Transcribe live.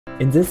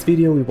In this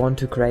video we want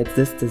to create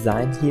this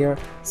design here.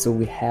 So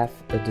we have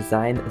a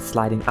design, a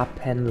sliding up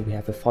panel, we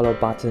have a follow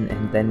button,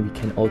 and then we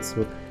can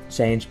also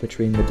change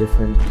between the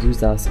different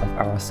users of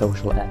our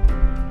social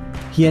app.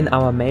 Here in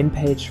our main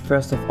page,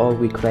 first of all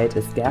we create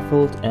a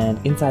scaffold, and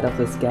inside of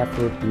the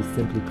scaffold we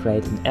simply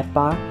create an app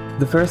bar.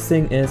 The first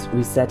thing is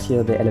we set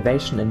here the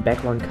elevation and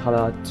background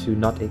color to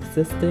not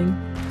existing,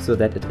 so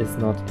that it is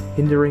not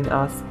hindering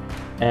us.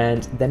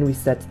 And then we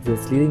set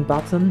this leading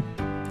button,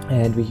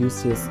 and we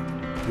use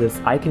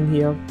this icon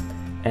here,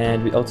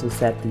 and we also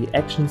set the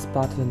actions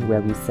button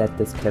where we set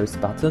this close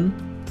button.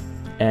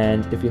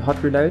 And if you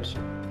hot reload,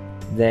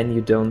 then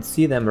you don't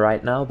see them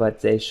right now, but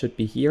they should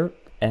be here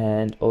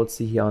and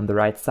also here on the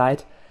right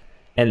side.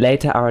 And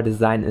later our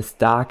design is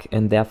dark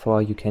and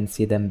therefore you can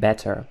see them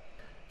better.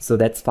 So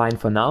that's fine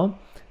for now.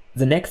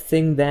 The next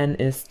thing then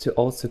is to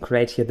also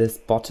create here this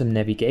bottom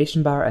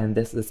navigation bar, and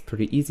this is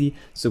pretty easy.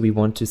 So we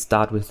want to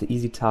start with the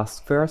easy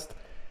task first,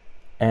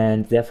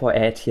 and therefore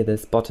add here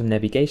this bottom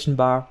navigation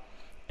bar,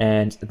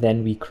 and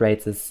then we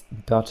create this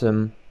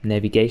bottom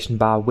navigation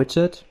bar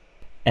widget.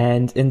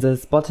 And in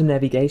this bottom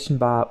navigation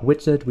bar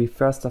widget, we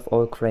first of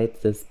all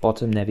create this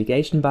bottom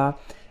navigation bar.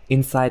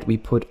 Inside we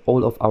put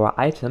all of our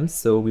items,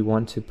 so we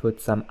want to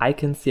put some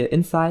icons here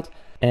inside,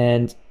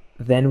 and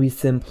then we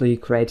simply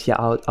create here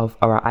out of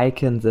our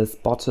icon this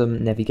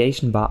bottom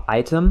navigation bar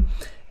item.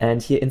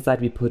 And here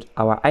inside we put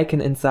our icon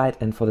inside,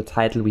 and for the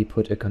title we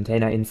put a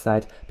container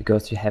inside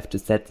because you have to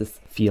set this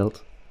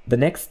field. The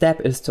next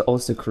step is to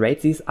also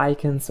create these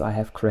icons. So I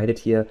have created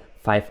here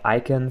 5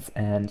 icons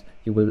and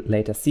you will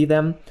later see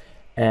them.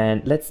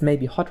 And let's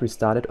maybe hot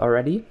restart it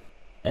already.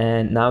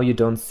 And now you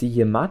don't see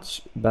here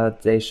much,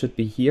 but they should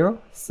be here.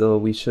 So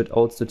we should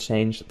also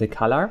change the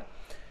color.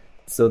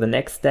 So the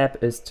next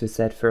step is to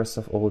set first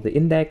of all the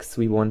index.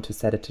 We want to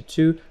set it to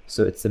 2,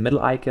 so it's the middle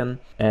icon.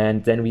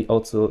 And then we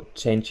also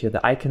change here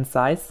the icon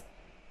size.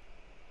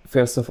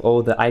 First of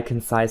all, the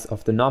icon size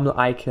of the normal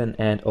icon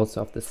and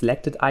also of the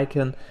selected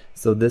icon.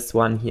 So this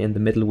one here in the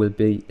middle will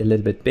be a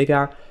little bit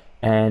bigger.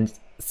 And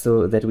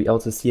so that we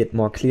also see it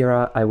more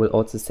clearer, I will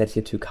also set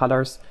here 2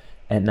 colors.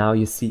 And now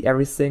you see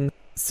everything.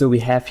 So we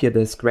have here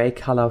this gray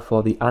color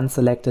for the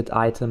unselected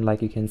item,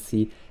 like you can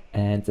see,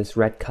 and this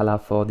red color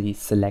for the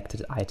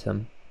selected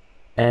item.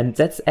 And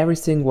that's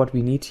everything what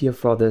we need here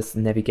for this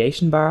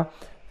navigation bar.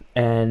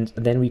 And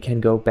then we can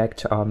go back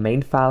to our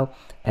main file,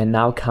 and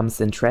now comes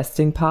the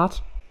interesting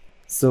part.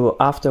 So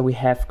after we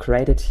have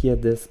created here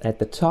this at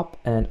the top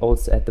and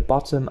also at the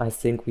bottom, I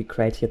think we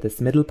create here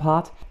this middle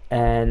part.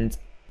 And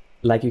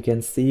like you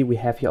can see, we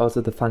have here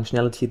also the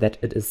functionality that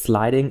it is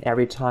sliding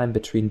every time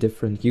between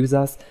different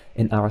users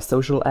in our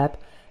social app.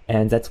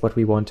 And that's what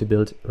we want to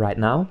build right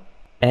now.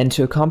 And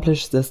to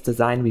accomplish this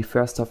design, we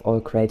first of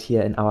all create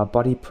here in our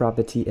body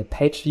property a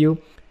page view.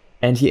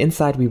 And here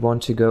inside we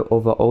want to go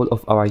over all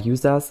of our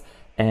users.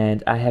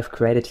 And I have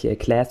created here a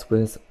class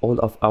with all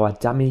of our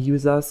dummy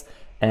users.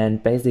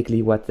 And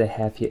basically what they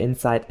have here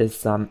inside is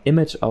some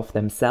image of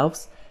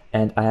themselves.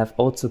 And I have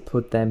also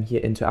put them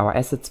here into our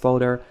assets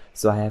folder.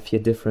 So I have here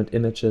different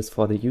images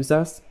for the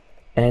users.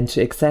 And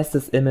to access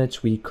this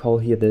image, we call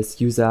here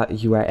this user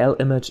URL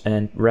image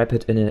and wrap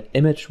it in an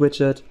image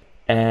widget.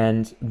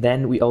 And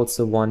then we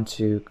also want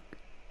to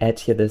add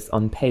here this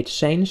on page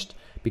changed,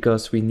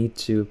 because we need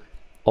to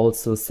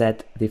also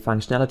set the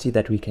functionality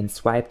that we can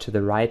swipe to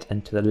the right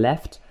and to the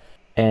left.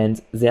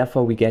 And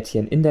therefore we get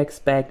here an index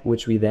back,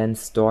 which we then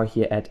store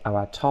here at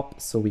our top.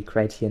 So we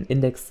create here an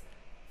index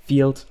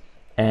field,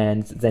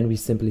 and then we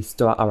simply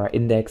store our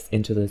index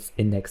into this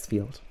index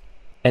field.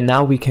 And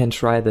now we can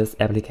try this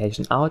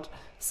application out.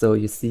 So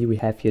you see we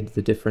have here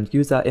the different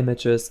user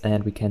images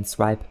and we can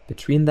swipe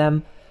between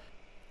them.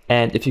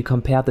 And if you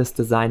compare this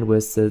design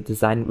with the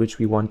design which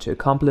we want to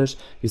accomplish,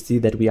 you see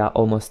that we are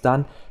almost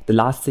done. The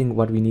last thing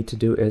what we need to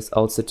do is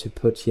also to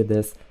put here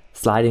this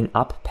sliding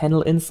up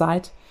panel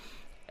inside.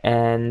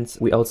 And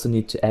we also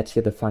need to add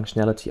here the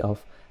functionality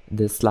of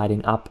the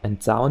sliding up and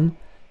down,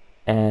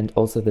 and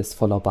also this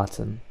follow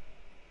button.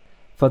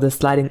 For the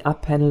sliding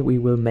up panel, we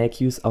will make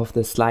use of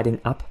the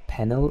sliding up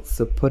panel.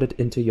 So put it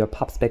into your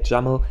PubSpec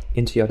YAML,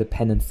 into your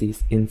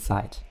dependencies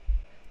inside.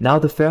 Now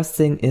the first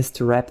thing is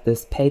to wrap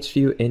this page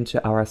view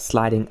into our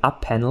sliding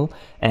up panel,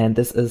 and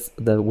this is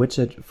the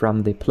widget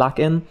from the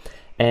plugin.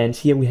 And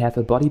here we have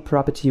a body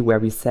property where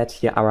we set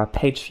here our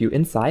page view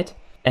inside.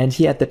 And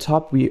here at the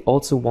top we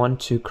also want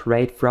to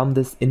create from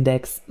this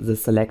index the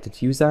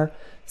selected user.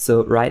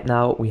 So right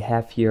now we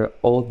have here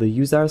all the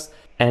users,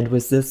 and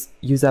with this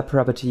user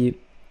property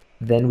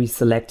then we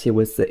select here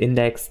with the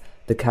index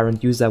the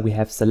current user we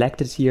have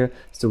selected here,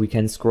 so we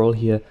can scroll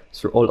here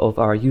through all of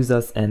our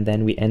users, and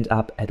then we end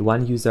up at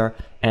one user,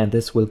 and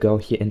this will go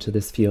here into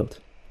this field.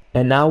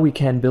 And now we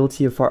can build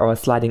here for our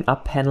sliding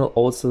up panel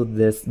also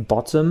this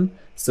bottom.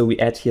 So we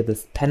add here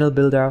this panel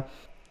builder,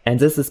 and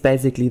this is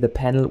basically the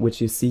panel which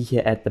you see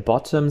here at the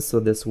bottom, so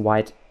this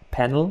white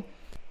panel.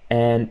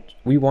 And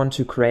we want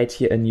to create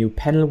here a new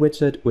panel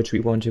widget, which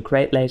we want to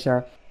create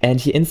later. And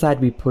here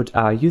inside we put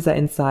our user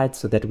inside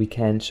so that we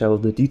can show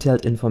the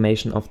detailed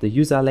information of the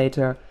user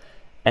later.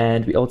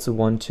 And we also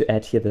want to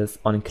add here this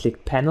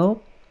onClicked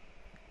panel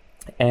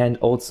and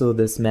also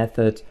this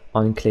method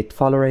onClicked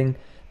following,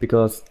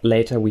 because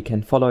later we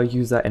can follow a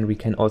user and we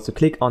can also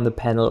click on the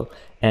panel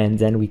and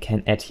then we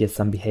can add here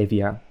some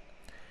behavior.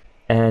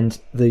 And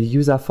the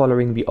user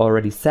following we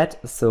already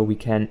set, so we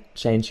can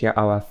change here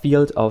our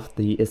field of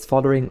the is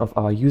following of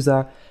our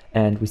user,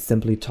 and we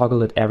simply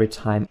toggle it every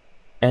time.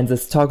 And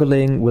this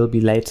toggling will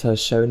be later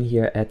shown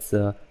here at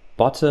the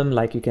bottom.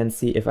 Like you can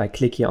see, if I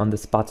click here on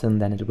this button,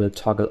 then it will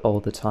toggle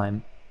all the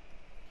time.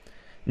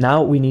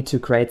 Now we need to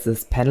create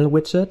this panel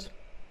widget.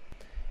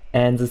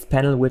 And this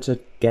panel widget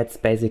gets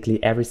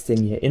basically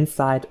everything here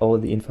inside, all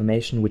the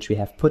information which we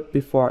have put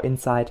before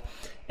inside.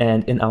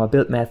 And in our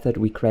build method,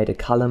 we create a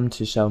column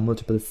to show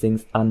multiple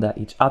things under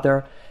each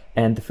other.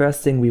 And the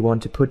first thing we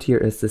want to put here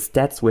is the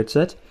stats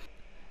widget.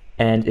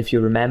 And if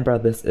you remember,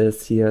 this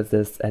is here,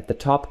 this at the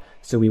top.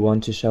 So we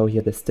want to show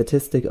here the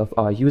statistic of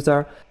our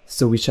user.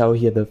 So we show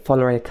here the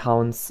follower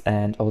counts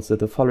and also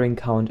the following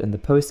count and the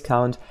post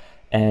count.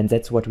 And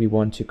that's what we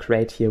want to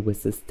create here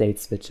with the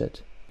states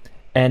widget.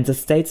 And the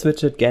states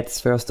widget gets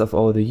first of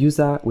all the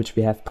user, which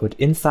we have put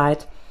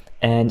inside.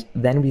 And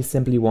then we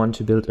simply want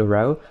to build a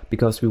row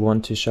because we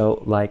want to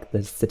show like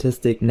the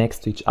statistic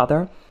next to each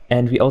other.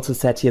 And we also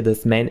set here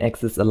this main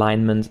axis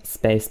alignment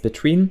space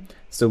between.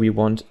 So we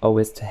want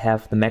always to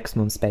have the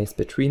maximum space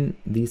between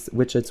these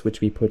widgets,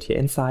 which we put here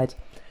inside.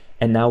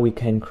 And now we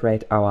can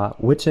create our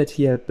widget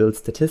here, build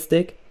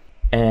statistic.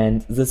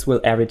 And this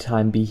will every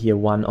time be here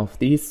one of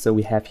these. So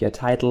we have here a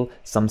title,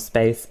 some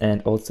space,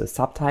 and also a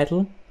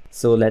subtitle.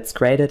 So let's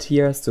create it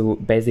here. So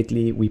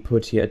basically we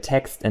put here a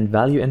text and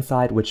value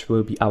inside, which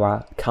will be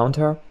our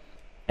counter.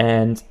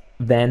 And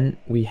then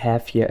we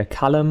have here a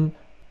column.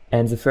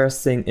 And the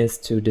first thing is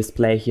to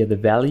display here the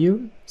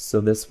value.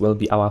 So this will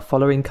be our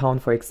following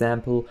count, for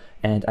example,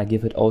 and I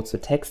give it also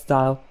text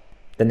style.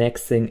 The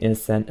next thing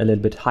is then a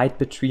little bit height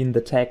between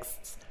the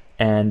texts.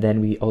 And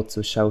then we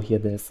also show here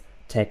this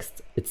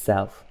text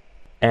itself.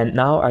 And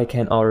now I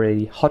can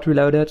already hot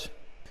reload it.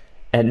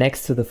 And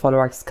next to the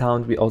followers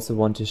count, we also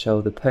want to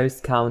show the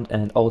post count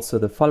and also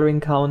the following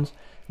count.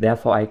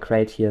 Therefore, I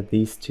create here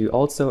these two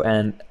also,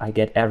 and I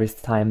get every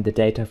time the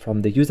data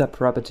from the user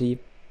property.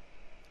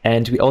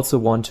 And we also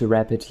want to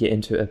wrap it here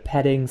into a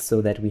padding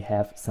so that we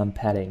have some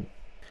padding.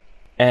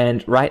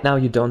 And right now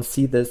you don't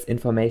see this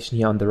information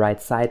here on the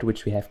right side,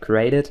 which we have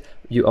created.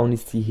 You only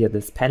see here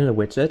this panel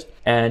widget.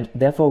 And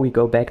therefore we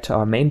go back to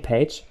our main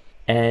page.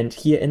 And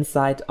here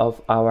inside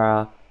of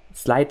our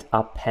slide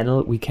up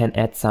panel, we can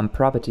add some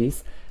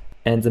properties.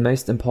 And the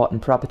most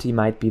important property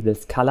might be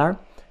this color.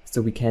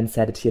 So we can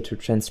set it here to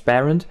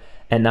transparent.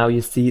 And now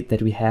you see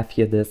that we have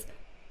here this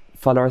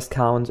followers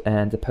count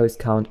and the post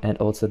count and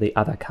also the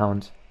other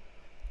count.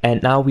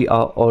 And now we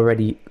are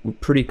already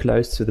pretty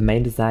close to the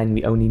main design.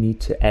 We only need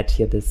to add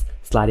here this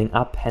sliding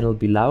up panel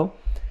below.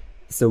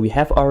 So we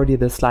have already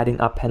the sliding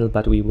up panel,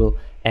 but we will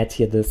add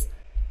here this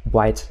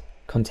white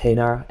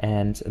container,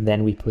 and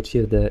then we put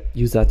here the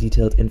user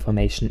detailed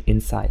information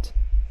inside.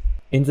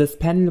 In this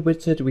panel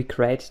widget, we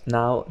create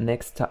now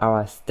next to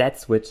our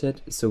stats widget,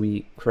 so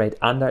we create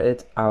under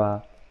it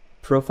our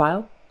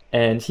profile.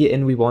 And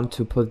herein we want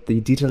to put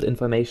the detailed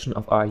information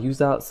of our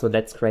user. So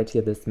let's create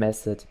here this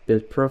method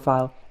build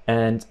profile.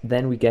 And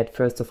then we get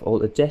first of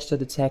all a gesture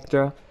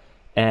detector,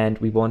 and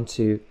we want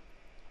to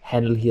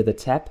handle here the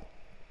tab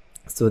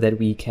so that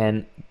we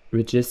can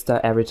register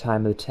every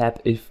time the tab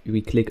if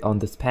we click on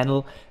this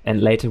panel,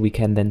 and later we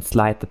can then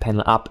slide the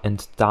panel up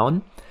and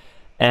down.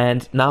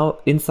 And now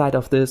inside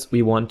of this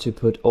we want to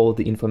put all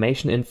the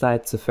information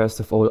inside. So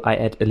first of all I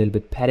add a little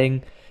bit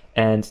padding,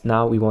 and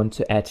now we want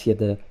to add here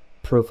the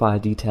profile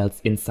details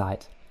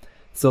inside.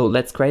 So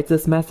let's create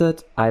this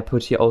method. I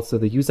put here also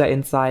the user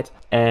inside,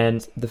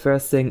 and the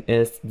first thing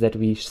is that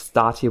we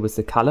start here with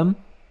the column.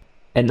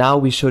 And now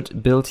we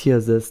should build here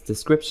this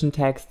description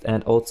text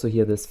and also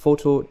here this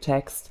photo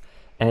text,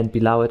 and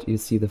below it you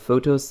see the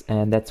photos,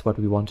 and that's what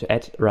we want to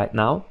add right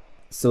now.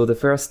 So the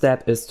first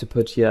step is to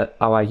put here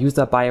our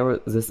user bio.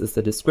 This is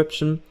the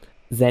description.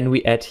 Then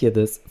we add here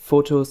this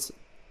photos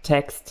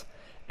text,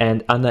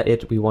 and under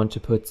it we want to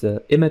put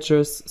the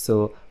images.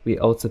 So we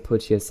also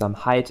put here some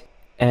height.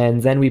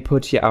 And then we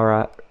put here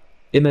our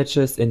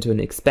images into an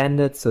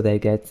expanded so they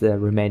get the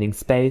remaining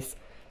space.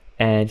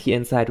 And here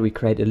inside we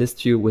create a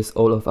list view with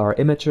all of our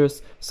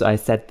images. So I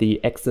set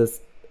the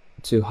axis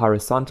to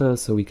horizontal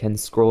so we can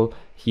scroll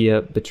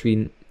here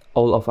between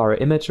all of our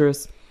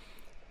images.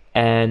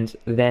 And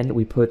then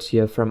we put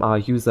here from our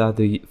user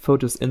the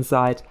photos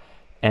inside.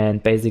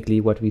 And basically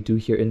what we do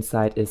here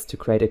inside is to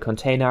create a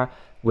container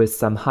with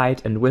some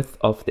height and width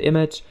of the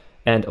image,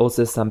 and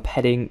also some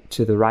padding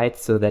to the right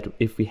so that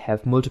if we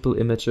have multiple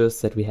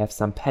images that we have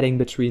some padding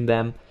between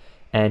them.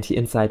 And here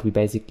inside we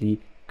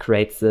basically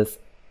create this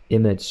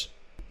image.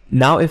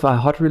 Now if I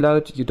hot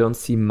reload you don't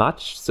see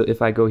much. So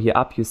if I go here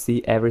up you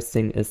see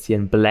everything is here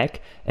in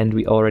black and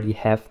we already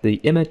have the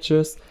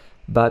images,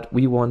 but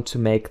we want to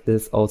make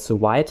this also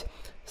white.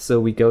 So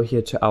we go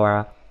here to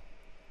our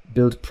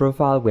build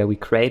profile where we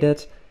create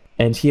it,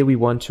 and here we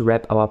want to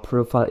wrap our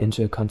profile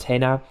into a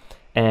container.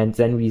 and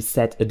then we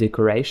set a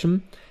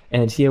decoration.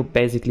 And here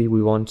basically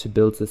we want to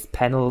build this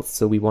panel,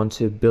 so we want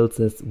to build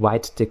this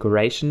white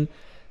decoration.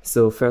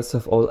 So first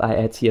of all I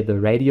add here the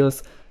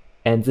radius,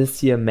 and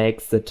this here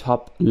makes the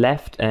top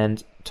left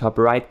and top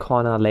right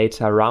corner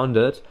later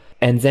rounded.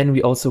 And then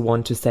we also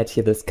want to set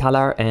here this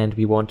color, and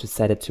we want to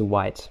set it to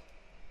white.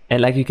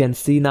 And like you can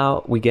see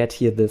now, we get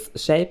here this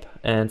shape,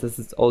 and this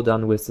is all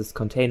done with this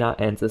container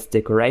and this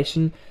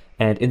decoration.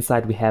 And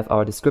inside we have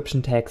our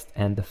description text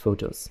and the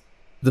photos.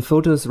 The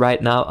photos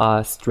right now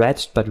are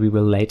stretched, but we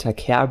will later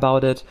care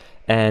about it.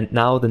 And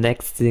now the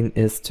next thing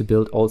is to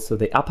build also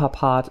the upper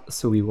part.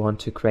 So we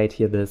want to create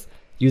here this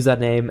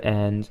username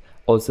and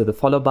also the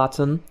follow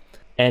button.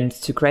 And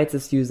to create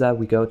this user,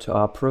 we go to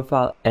our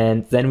profile,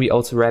 and then we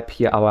also wrap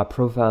here our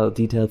profile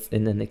details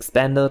in an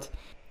expanded.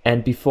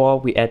 And before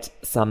we add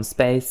some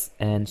space,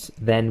 and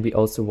then we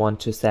also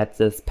want to set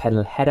this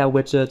panel header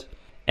widget.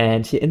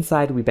 And here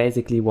inside we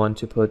basically want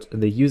to put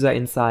the user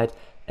inside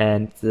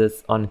and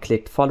this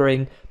on-clicked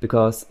following,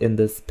 because in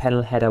this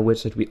panel header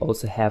widget we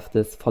also have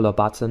this follow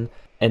button,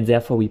 and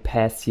therefore we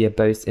pass here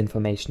both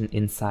information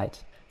inside.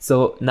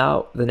 So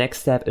now the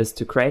next step is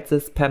to create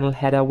this panel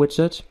header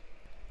widget.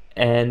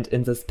 And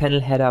in this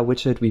panel header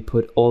widget we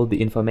put all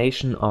the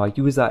information, our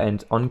user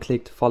and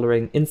on-clicked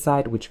following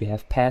inside, which we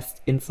have passed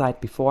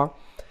inside before.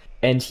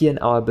 And here in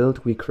our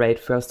build we create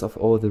first of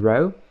all the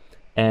row,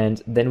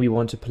 and then we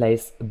want to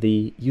place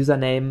the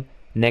username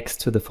next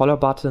to the follow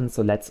button.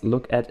 So let's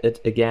look at it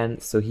again.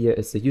 So here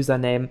is the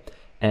username,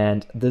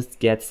 and this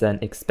gets then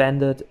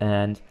expanded,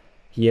 and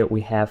here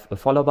we have a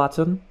follow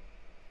button,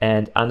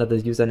 and under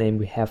the username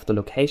we have the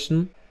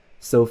location.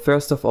 So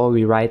first of all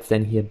we write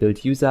then here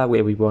build user,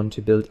 where we want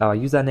to build our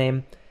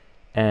username,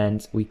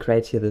 and we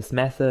create here this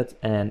method,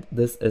 and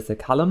this is a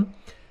column.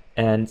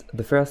 And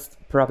the first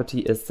property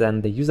is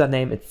then the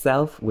username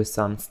itself with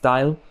some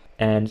style,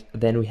 and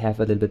then we have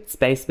a little bit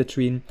space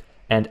between,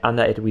 and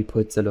under it we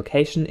put the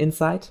location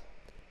inside.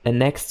 And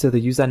next to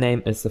the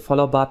username is the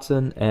follow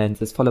button, and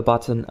this follow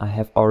button I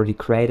have already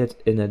created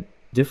in a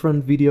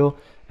different video,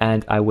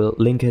 and I will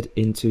link it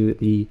into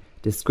the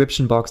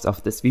description box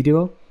of this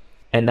video.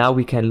 And now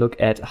we can look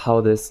at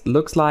how this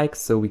looks like.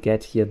 So we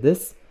get here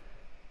this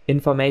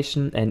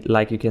information, and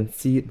like you can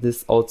see,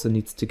 this also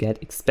needs to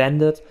get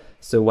expanded.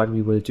 So what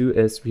we will do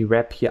is we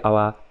wrap here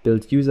our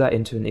build user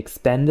into an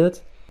expanded,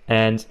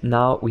 and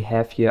now we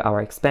have here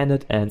our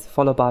expanded and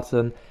follow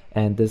button,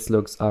 and this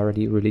looks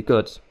already really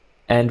good.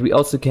 And we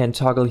also can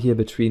toggle here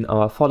between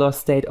our follow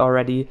state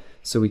already.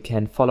 So we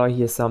can follow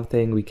here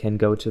something, we can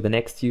go to the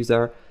next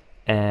user,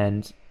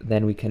 and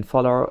then we can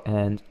follow,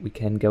 and we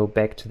can go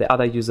back to the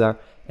other user,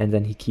 and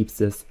then he keeps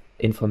this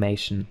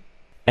information.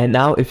 And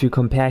now if you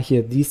compare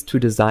here these two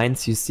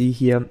designs, you see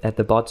here at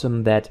the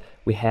bottom that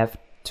we have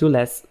too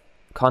less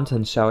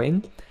content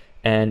showing,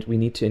 and we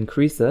need to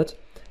increase it.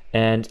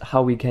 And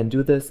how we can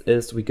do this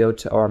is we go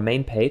to our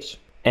main page,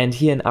 and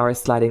here in our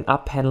sliding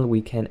up panel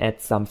we can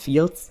add some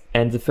fields.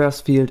 And the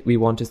first field we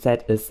want to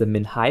set is the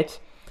min height,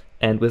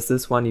 and with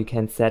this one you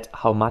can set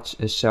how much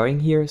is showing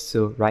here.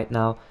 So right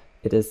now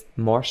it is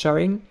more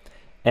showing,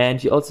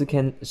 and you also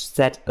can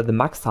set the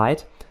max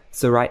height.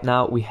 So right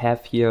now we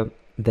have here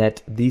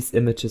that these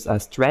images are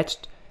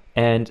stretched,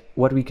 and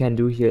what we can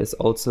do here is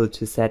also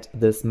to set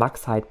this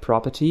max height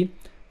property.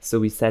 So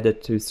we set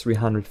it to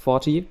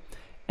 340,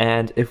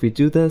 and if we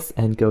do this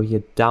and go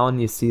here down,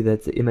 you see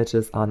that the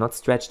images are not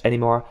stretched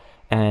anymore,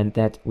 and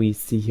that we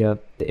see here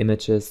the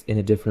images in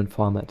a different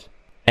format.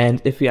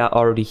 And if we are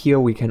already here,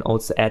 we can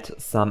also add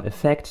some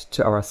effect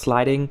to our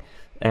sliding,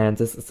 and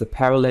this is a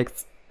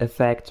parallax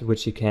effect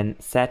which you can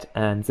set,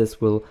 and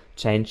this will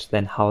change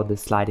then how the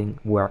sliding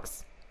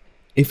works.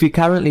 If we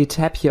currently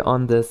tap here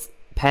on this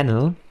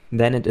panel,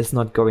 then it is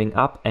not going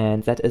up,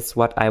 and that is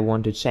what I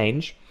want to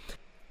change.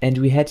 And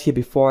we had here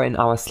before in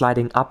our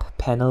sliding up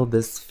panel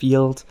this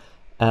field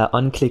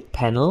on click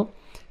panel.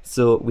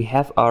 So we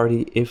have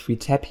already, if we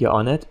tap here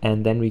on it,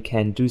 and then we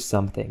can do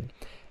something.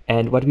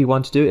 And what we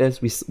want to do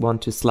is we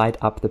want to slide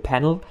up the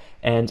panel,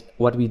 and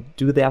what we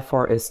do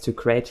therefore is to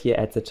create here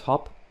at the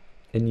top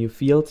a new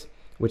field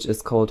which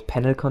is called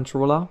panel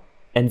controller.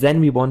 And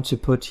then we want to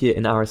put here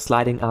in our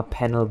sliding up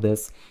panel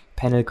this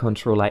panel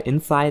controller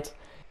inside.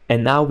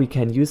 And now we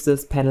can use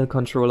this panel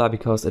controller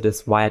because it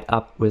is wired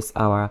up with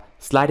our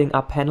sliding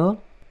up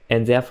panel.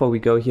 And therefore we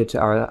go here to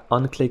our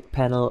on-click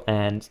panel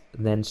and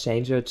then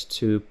change it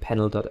to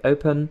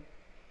panel.open.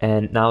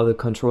 And now the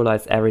controller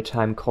is every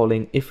time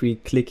calling, if we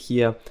click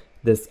here,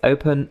 this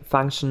open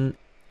function.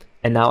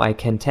 And now I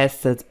can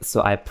test it.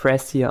 So I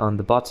press here on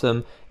the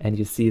bottom and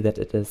you see that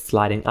it is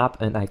sliding up,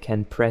 and I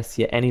can press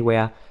here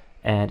anywhere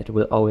and it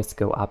will always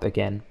go up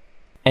again.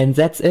 And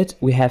that's it.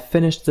 We have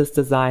finished this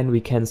design.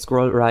 We can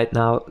scroll right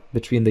now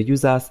between the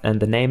users and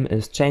the name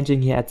is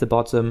changing here at the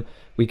bottom.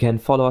 We can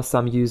follow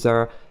some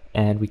user,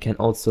 and we can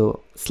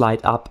also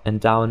slide up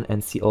and down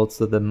and see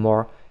also the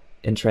more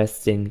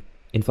interesting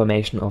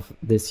information of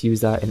this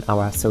user in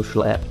our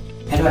social app.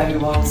 Hello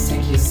everyone,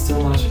 thank you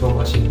so much for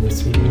watching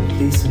this video.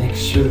 Please make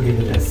sure to give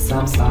it a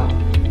thumbs up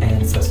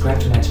and subscribe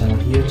to my channel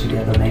here to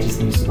get the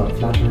latest news about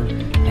Flutter,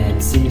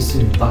 and see you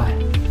soon.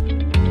 Bye!